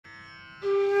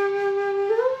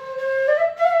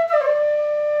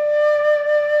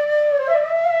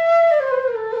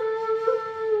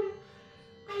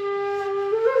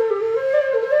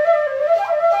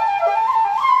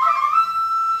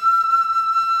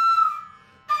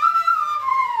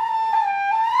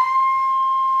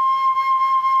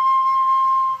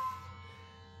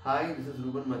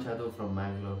Machado from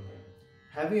Mangalore.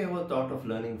 Have you ever thought of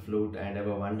learning flute and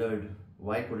ever wondered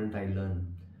why couldn't I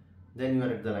learn? Then you are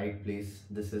at the right place.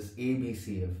 This is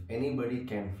ABCF. Anybody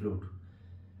can flute.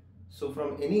 So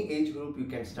from any age group you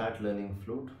can start learning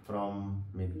flute from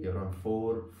maybe around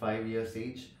 4-5 years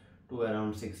age to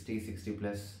around 60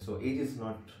 plus. So age is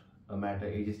not a matter,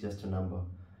 age is just a number.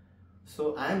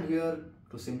 So I am here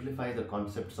to simplify the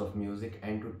concepts of music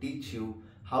and to teach you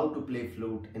how to play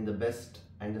flute in the best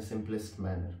and the simplest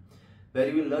manner, where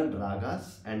you will learn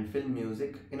ragas and film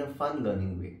music in a fun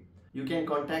learning way. You can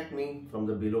contact me from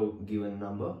the below given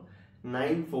number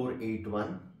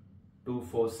 9481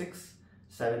 246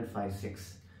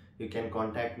 756. You can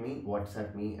contact me,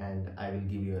 WhatsApp me, and I will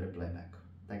give you a reply back.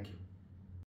 Thank you.